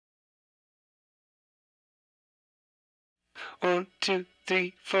1, 2,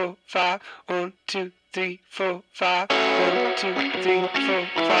 3, 4, 5. 1, 2, 3, 4, 5. 1, 2, 3, 4,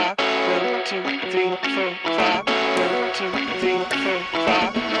 5. 1, 2, 3, 4, 5. 1, 2, 3, 4,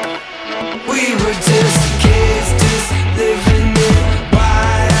 5. We were just kids, just living in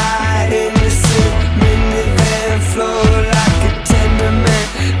wide-eyed innocent minivan flow like a tenement.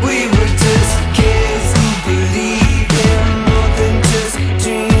 We were just kids who believed in more than just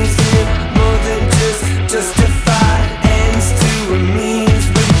dreams, in more than just justified ends to a means.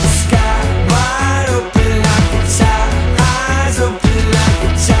 With the sky wide open like a child, eyes open like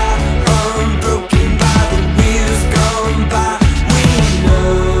a child, unbroken by the wheels gone by. We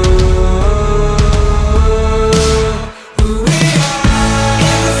know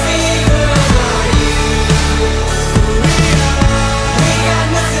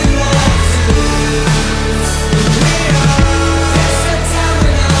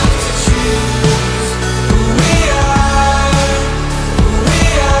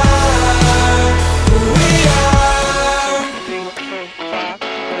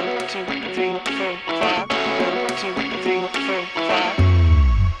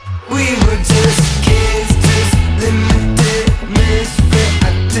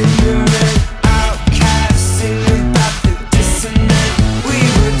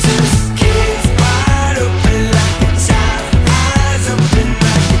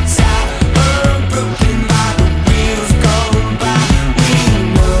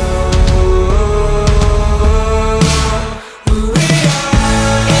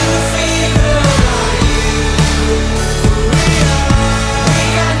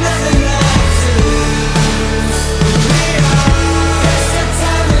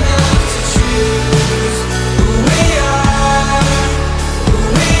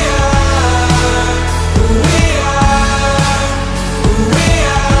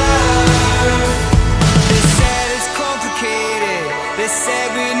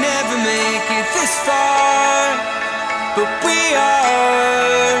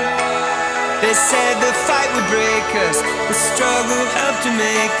they said the fight would break us, the struggle helped to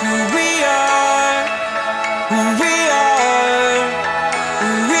make who we are, who we are,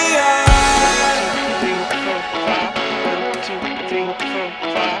 who we are. 1, 2, 3, 4,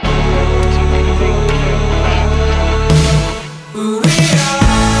 5. Who we are,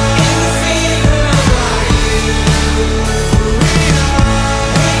 in the fever of our youth. Who we are,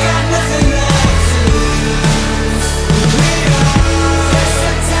 we got nothing left to lose. Who we are, there's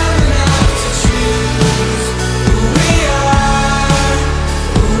no time enough to choose. Who we are,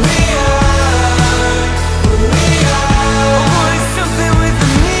 who we are, who we are. I want something with a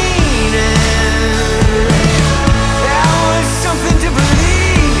meaning. I want something to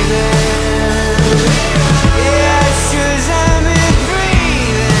believe in. Yeah, it sure as I'm in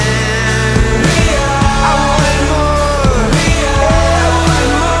breathing. I wanted more. I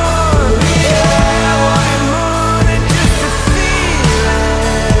wanted more. I wanted more than just a feeling.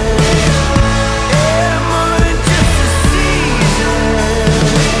 Yeah, more than just a season.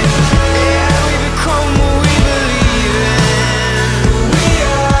 Yeah, we become what we believe in. Who we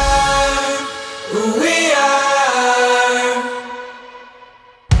are, who we are.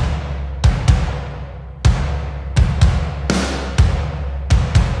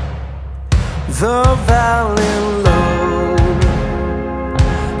 The valley low,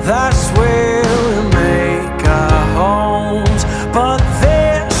 that's where we make our homes. But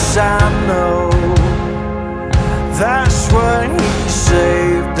this I know, that's what he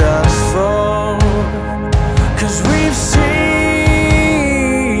saved us from. 'Cause we've seen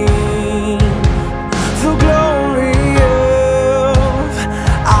the glory of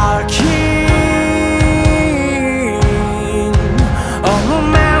our King on the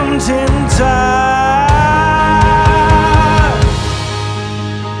mountain top.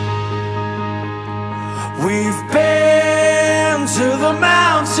 We've been to the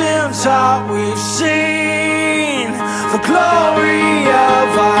mountaintop, we've seen the glory of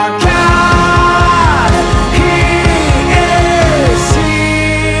our God. He is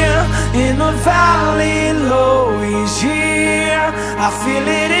here in the valley low, he's here. I feel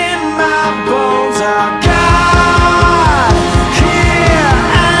it in my bones, our God. Here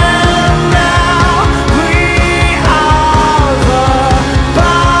and now, we are the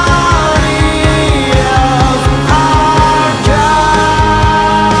body of our God.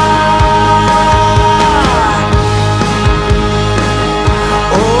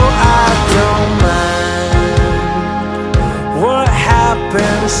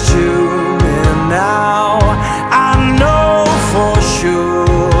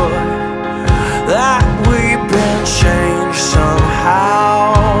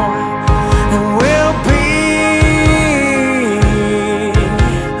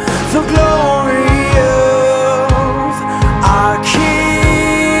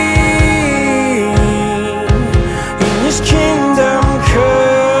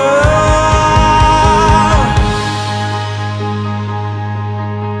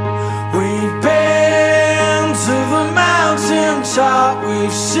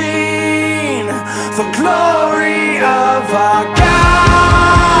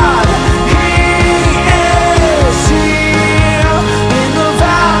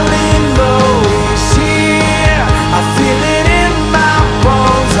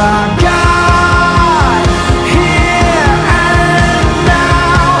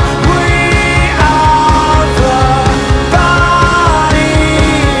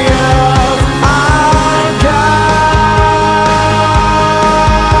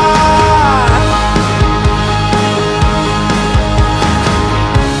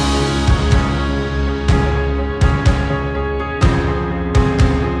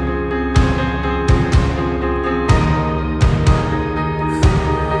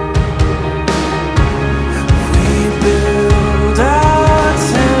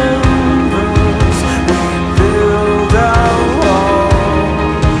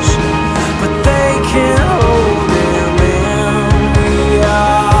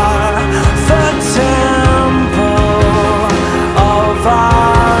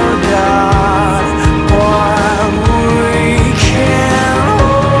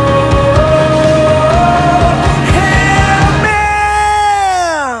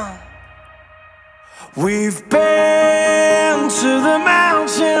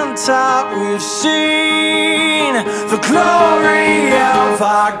 mountaintop we've seen the glory of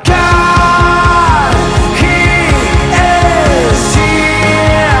our God.